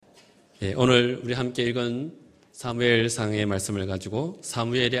오늘 우리 함께 읽은 사무엘상의 말씀을 가지고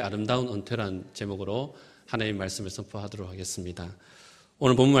사무엘의 아름다운 은퇴란 제목으로 하나님의 말씀을 선포하도록 하겠습니다.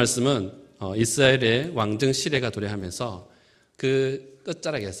 오늘 본문 말씀은 이스라엘의 왕정 시대가 도래하면서 그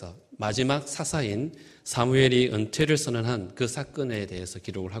끝자락에서 마지막 사사인 사무엘이 은퇴를 선언한 그 사건에 대해서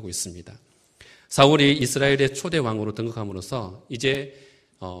기록을 하고 있습니다. 사울이 이스라엘의 초대 왕으로 등극함으로써 이제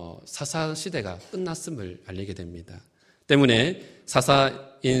사사 시대가 끝났음을 알리게 됩니다. 때문에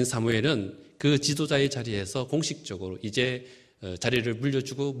사사인 사무엘은 그 지도자의 자리에서 공식적으로 이제 자리를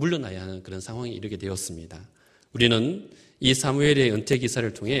물려주고 물러나야 하는 그런 상황에 이르게 되었습니다. 우리는 이 사무엘의 은퇴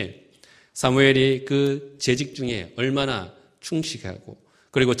기사를 통해 사무엘이 그 재직 중에 얼마나 충실하고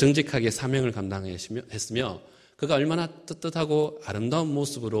그리고 정직하게 사명을 감당했으며 그가 얼마나 떳떳하고 아름다운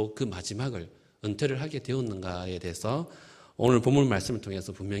모습으로 그 마지막을 은퇴를 하게 되었는가에 대해서 오늘 본문 말씀을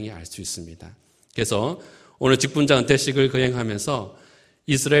통해서 분명히 알 수 있습니다. 그래서 오늘 직분자 은퇴식을 거행하면서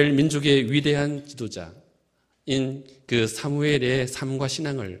이스라엘 민족의 위대한 지도자인 그 사무엘의 삶과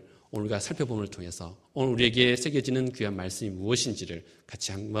신앙을 오늘과 살펴봄을 통해서 오늘 우리에게 새겨지는 귀한 말씀이 무엇인지를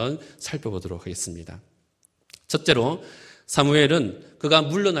같이 한번 살펴보도록 하겠습니다. 첫째로 사무엘은 그가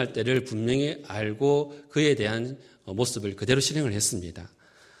물러날 때를 분명히 알고 그에 대한 모습을 그대로 실행을 했습니다.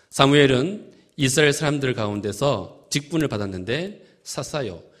 사무엘은 이스라엘 사람들 가운데서 직분을 받았는데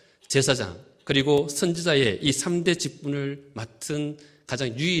사사요, 제사장, 그리고 선지자의 이 3대 직분을 맡은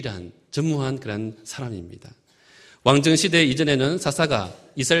가장 유일한 전무한 그런 사람입니다. 왕정시대 이전에는 사사가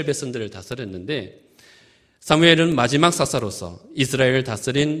이스라엘 백성들을 다스렸는데 사무엘은 마지막 사사로서 이스라엘을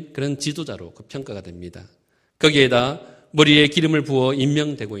다스린 그런 지도자로 그 평가가 됩니다. 거기에다 머리에 기름을 부어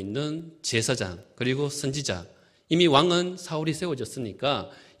임명되고 있는 제사장 그리고 선지자, 이미 왕은 사울이 세워졌으니까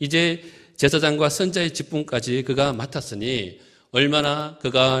이제 제사장과 선지자의 직분까지 그가 맡았으니 얼마나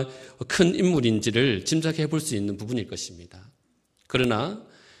그가 큰 인물인지를 짐작해 볼 수 있는 부분일 것입니다. 그러나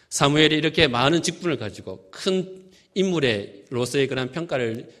사무엘이 이렇게 많은 직분을 가지고 큰 인물로서의 그런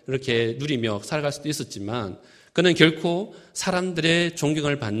평가를 이렇게 누리며 살아갈 수도 있었지만 그는 결코 사람들의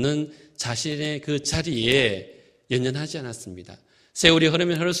존경을 받는 자신의 그 자리에 연연하지 않았습니다. 세월이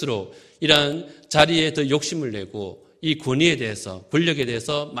흐르면 흐를수록 이러한 자리에 더 욕심을 내고 이 권위에 대해서, 권력에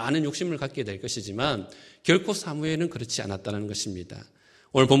대해서 많은 욕심을 갖게 될 것이지만 결코 사무엘은 그렇지 않았다는 것입니다.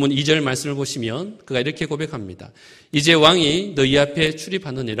 오늘 본문 2절 말씀을 보시면 그가 이렇게 고백합니다. 이제 왕이 너희 앞에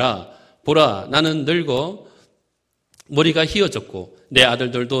출입하느니라. 보라, 나는 늙어 머리가 휘어졌고 내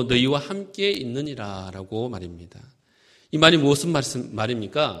아들들도 너희와 함께 있느니라 라고 말입니다. 이 말이 무슨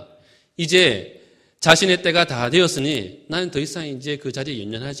말입니까? 이제 자신의 때가 다 되었으니 나는 더 이상 이제 그 자리에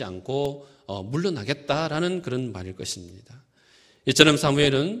연연하지 않고 물러나겠다라는 그런 말일 것입니다. 이처럼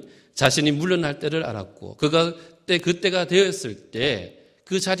사무엘은 자신이 물러날 때를 알았고 그때가 되었을 때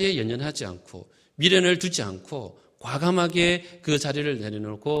그 자리에 연연하지 않고 미련을 두지 않고 과감하게 그 자리를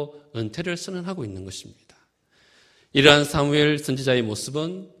내려놓고 은퇴를 선언하고 있는 것입니다. 이러한 사무엘 선지자의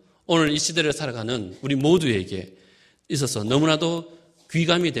모습은 오늘 이 시대를 살아가는 우리 모두에게 있어서 너무나도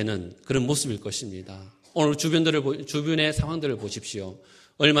귀감이 되는 그런 모습일 것입니다. 오늘 주변의 상황들을 보십시오.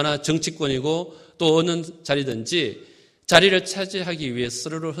 얼마나 정치권이고 또 어느 자리든지 자리를 차지하기 위해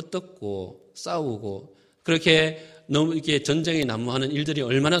서로를 헛뜯고 싸우고 그렇게 너무 이렇게 전쟁이 난무하는 일들이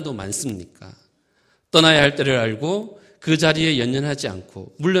얼마나 더 많습니까? 떠나야 할 때를 알고 그 자리에 연연하지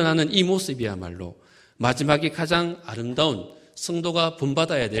않고 물러나는 이 모습이야말로 마지막에 가장 아름다운 성도가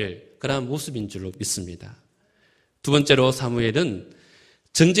본받아야 될 그러한 모습인 줄로 믿습니다. 두 번째로 사무엘은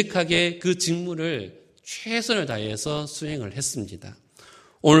정직하게 그 직무를 최선을 다해서 수행을 했습니다.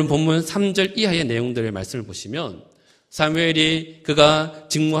 오늘 본문 3절 이하의 내용들의 말씀을 보시면 사무엘이 그가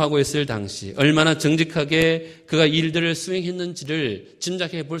직무하고 있을 당시 얼마나 정직하게 그가 일들을 수행했는지를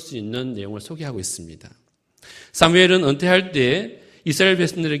짐작해 볼 수 있는 내용을 소개하고 있습니다. 사무엘은 은퇴할 때 이스라엘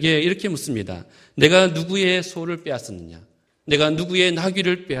백성들에게 이렇게 묻습니다. 내가 누구의 소를 빼앗았느냐? 내가 누구의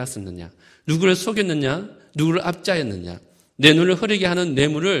나귀를 빼앗았느냐? 누구를 속였느냐? 누구를 압제하였느냐? 내 눈을 흐리게 하는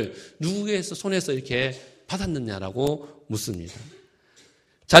뇌물을 누구의 손에서 이렇게 받았느냐라고 묻습니다.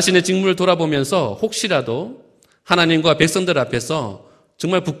 자신의 직무를 돌아보면서 혹시라도 하나님과 백성들 앞에서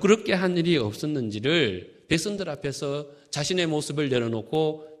정말 부끄럽게 한 일이 없었는지를 백성들 앞에서 자신의 모습을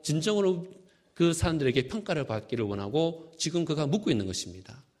내려놓고 진정으로 그 사람들에게 평가를 받기를 원하고 지금 그가 묻고 있는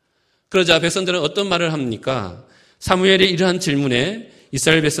것입니다. 그러자 백성들은 어떤 말을 합니까? 사무엘의 이러한 질문에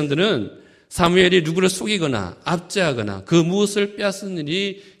이스라엘 백성들은 사무엘이 누구를 속이거나 압제하거나 그 무엇을 빼앗은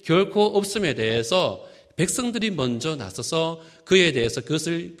일이 결코 없음에 대해서 백성들이 먼저 나서서 그에 대해서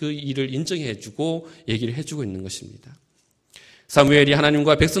그 일을 인정해주고 얘기를 해주고 있는 것입니다. 사무엘이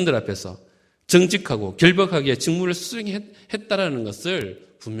하나님과 백성들 앞에서 정직하고 결백하게 직무를 수행했다라는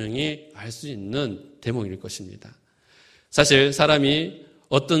것을 분명히 알 수 있는 대목일 것입니다. 사실 사람이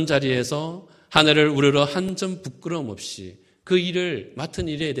어떤 자리에서 하늘을 우러러 한 점 부끄러움 없이 그 일을 맡은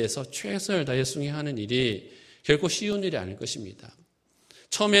일에 대해서 최선을 다해 수행하는 일이 결코 쉬운 일이 아닐 것입니다.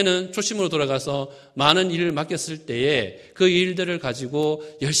 처음에는 초심으로 돌아가서 많은 일을 맡겼을 때에 그 일들을 가지고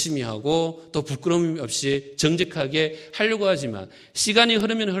열심히 하고 또 부끄러움 없이 정직하게 하려고 하지만 시간이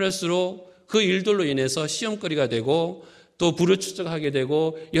흐르면 흐를수록 그 일들로 인해서 시험거리가 되고 또 부를 추적하게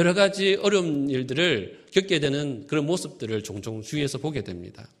되고 여러 가지 어려운 일들을 겪게 되는 그런 모습들을 종종 주위에서 보게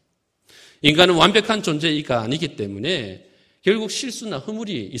됩니다. 인간은 완벽한 존재가 아니기 때문에 결국 실수나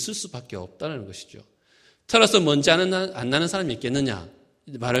허물이 있을 수밖에 없다는 것이죠. 털어서 먼지 안 나는 사람이 있겠느냐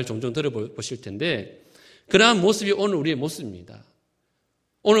말을 종종 들어보실 텐데 그러한 모습이 오늘 우리의 모습입니다.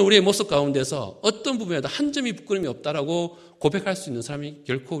 오늘 우리의 모습 가운데서 어떤 부분에도 한 점이 부끄러움이 없다라고 고백할 수 있는 사람이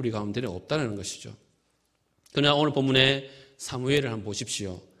결코 우리 가운데는 없다는 것이죠. 그러나 오늘 본문의 사무엘을 한번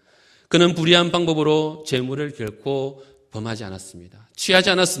보십시오. 그는 불의한 방법으로 재물을 결코 범하지 않았습니다. 취하지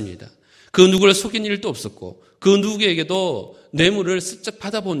않았습니다. 그 누구를 속인 일도 없었고 그 누구에게도 뇌물을 슬쩍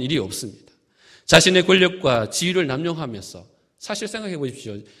받아본 일이 없습니다. 자신의 권력과 지위를 남용하면서 사실 생각해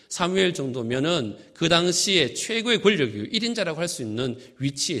보십시오. 사무엘 정도면은 그 당시에 최고의 권력이고 1인자라고 할 수 있는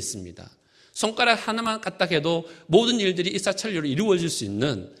위치에 있습니다. 손가락 하나만 까딱해도 모든 일들이 일사천리로 이루어질 수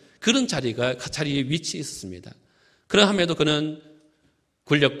있는 그런 자리에 위치해 있었습니다. 그러함에도 그는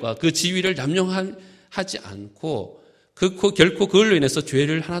권력과 그 지위를 남용하지 않고 결코 그걸로 인해서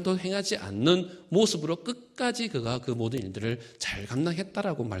죄를 하나도 행하지 않는 모습으로 끝까지 그가 그 모든 일들을 잘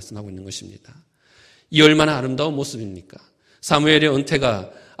감당했다라고 말씀하고 있는 것입니다. 이 얼마나 아름다운 모습입니까? 사무엘의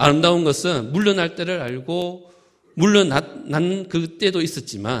은퇴가 아름다운 것은 물러날 때를 알고 물러난 그때도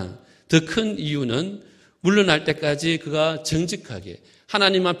있었지만 더 큰 이유는 물러날 때까지 그가 정직하게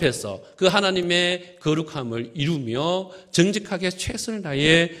하나님 앞에서 그 하나님의 거룩함을 이루며 정직하게 최선을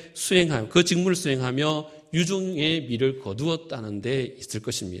다해 수행하며 그 직무를 수행하며 유종의 미를 거두었다는 데 있을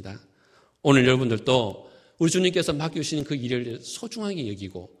것입니다. 오늘 여러분들도 우리 주님께서 맡겨주신 그 일을 소중하게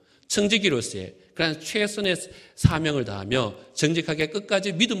여기고 청지기로서의 그런 최선의 사명을 다하며 정직하게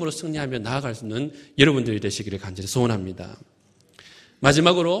끝까지 믿음으로 승리하며 나아갈 수 있는 여러분들이 되시기를 간절히 소원합니다.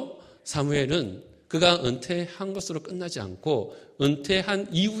 마지막으로 사무엘은 그가 은퇴한 것으로 끝나지 않고 은퇴한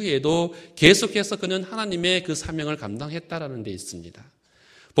이후에도 계속해서 그는 하나님의 그 사명을 감당했다라는 데 있습니다.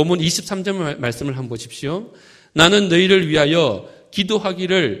 본문 23절 말씀을 한번 보십시오. 나는 너희를 위하여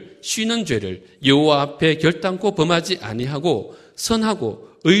기도하기를 쉬는 죄를 여호와 앞에 결단코 범하지 아니하고 선하고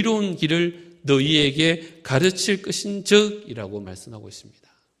의로운 길을 너희에게 가르칠 것인즉이라고 말씀하고 있습니다.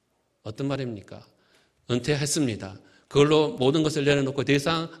 어떤 말입니까? 은퇴했습니다. 그걸로 모든 것을 내려놓고 더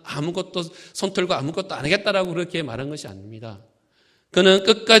이상 아무것도 손 털고 아무것도 안 하겠다라고 그렇게 말한 것이 아닙니다. 그는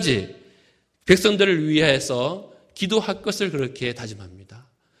끝까지 백성들을 위해서 기도할 것을 그렇게 다짐합니다.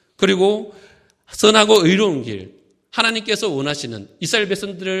 그리고 선하고 의로운 길, 하나님께서 원하시는 이스라엘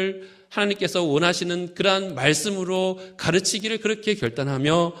백성들을 하나님께서 원하시는 그러한 말씀으로 가르치기를 그렇게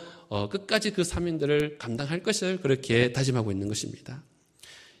결단하며 끝까지 그 사명들을 감당할 것을 그렇게 다짐하고 있는 것입니다.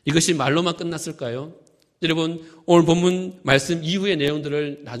 이것이 말로만 끝났을까요? 여러분 오늘 본문 말씀 이후의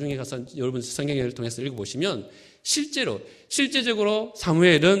내용들을 나중에 가서 여러분 성경을 통해서 읽어보시면 실제적으로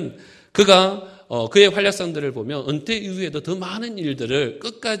사무엘은 그가 그의 활약상들을 보면 은퇴 이후에도 더 많은 일들을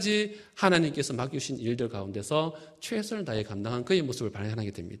끝까지 하나님께서 맡기신 일들 가운데서 최선을 다해 감당한 그의 모습을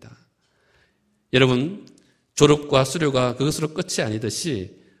발견하게 됩니다. 여러분 졸업과 수료가 그것으로 끝이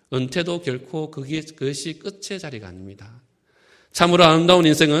아니듯이 은퇴도 결코 그것이 끝의 자리가 아닙니다. 참으로 아름다운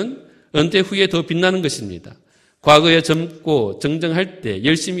인생은 은퇴 후에 더 빛나는 것입니다. 과거에 젊고 정정할 때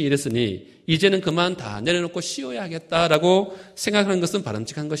열심히 일했으니 이제는 그만 다 내려놓고 쉬어야 하겠다라고 생각하는 것은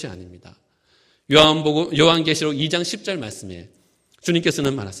바람직한 것이 아닙니다. 요한계시록 2장 10절 말씀에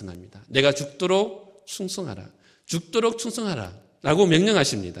주님께서는 말씀합니다. 내가 죽도록 충성하라. 죽도록 충성하라. 라고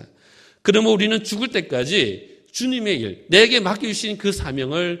명령하십니다. 그러면 우리는 죽을 때까지 주님의 일, 내게 맡겨주신 그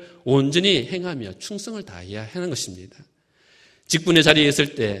사명을 온전히 행하며 충성을 다해야 하는 것입니다. 직분의 자리에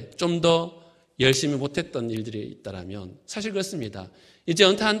있을 때 좀 더 열심히 못했던 일들이 있다면 사실 그렇습니다. 이제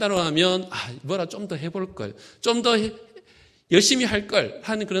은퇴한다고 하면 뭐라 좀 더 해볼 걸, 좀 더 열심히 할 걸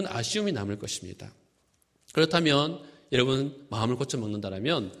하는 그런 아쉬움이 남을 것입니다. 그렇다면 여러분 마음을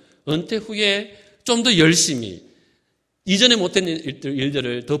고쳐먹는다면 은퇴 후에 좀 더 열심히 이전에 못한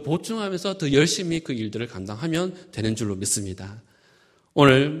일들을 더 보충하면서 더 열심히 그 일들을 감당하면 되는 줄로 믿습니다.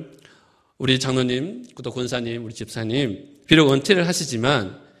 오늘 우리 장로님, 또 권사님, 우리 집사님 비록 은퇴를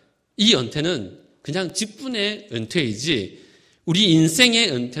하시지만 이 은퇴는 그냥 직분의 은퇴이지 우리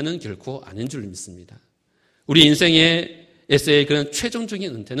인생의 은퇴는 결코 아닌 줄로 믿습니다. 우리 인생에서의 그런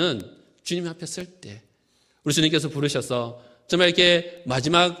최종적인 은퇴는 주님 앞에 설 때 우리 주님께서 부르셔서 정말 이렇게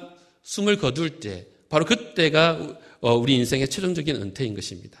마지막 숨을 거둘 때 바로 그때가 우리 인생의 최종적인 은퇴인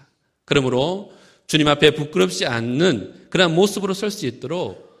것입니다. 그러므로 주님 앞에 부끄럽지 않는 그런 모습으로 설 수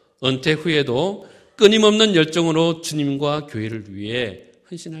있도록 은퇴 후에도 끊임없는 열정으로 주님과 교회를 위해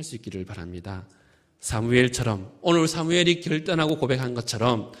헌신할 수 있기를 바랍니다. 사무엘처럼 오늘 사무엘이 결단하고 고백한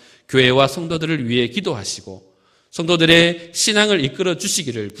것처럼 교회와 성도들을 위해 기도하시고 성도들의 신앙을 이끌어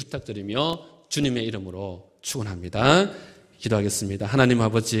주시기를 부탁드리며 주님의 이름으로 축원합니다. 기도하겠습니다. 하나님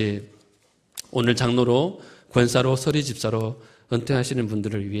아버지, 오늘 장로로 권사로 서리 집사로 은퇴하시는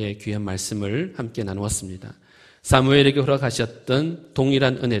분들을 위해 귀한 말씀을 함께 나누었습니다. 사무엘에게 허락하셨던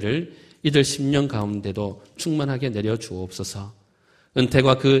동일한 은혜를 이들 10년 가운데도 충만하게 내려주옵소서.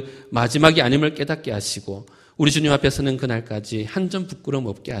 은퇴가 그 마지막이 아님을 깨닫게 하시고 우리 주님 앞에 서는 그날까지 한 점 부끄러움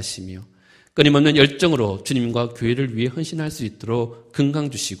없게 하시며 끊임없는 열정으로 주님과 교회를 위해 헌신할 수 있도록 건강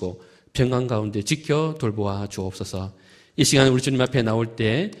주시고 평강 가운데 지켜 돌보아 주옵소서. 이 시간 우리 주님 앞에 나올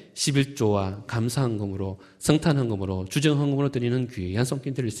때 11조와 감사헌금으로 성탄헌금으로 주정헌금으로 드리는 귀한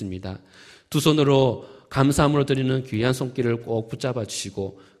손길들이 있습니다. 두 손으로 감사함으로 드리는 귀한 손길을 꼭 붙잡아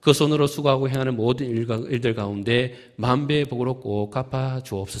주시고 그 손으로 수고하고 행하는 모든 일들 가운데 만배의 복으로 꼭 갚아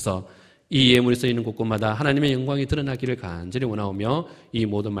주옵소서. 이 예물이 쓰이는 곳곳마다 하나님의 영광이 드러나기를 간절히 원하오며 이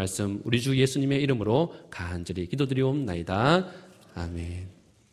모든 말씀 우리 주 예수님의 이름으로 간절히 기도드리옵나이다. 아멘.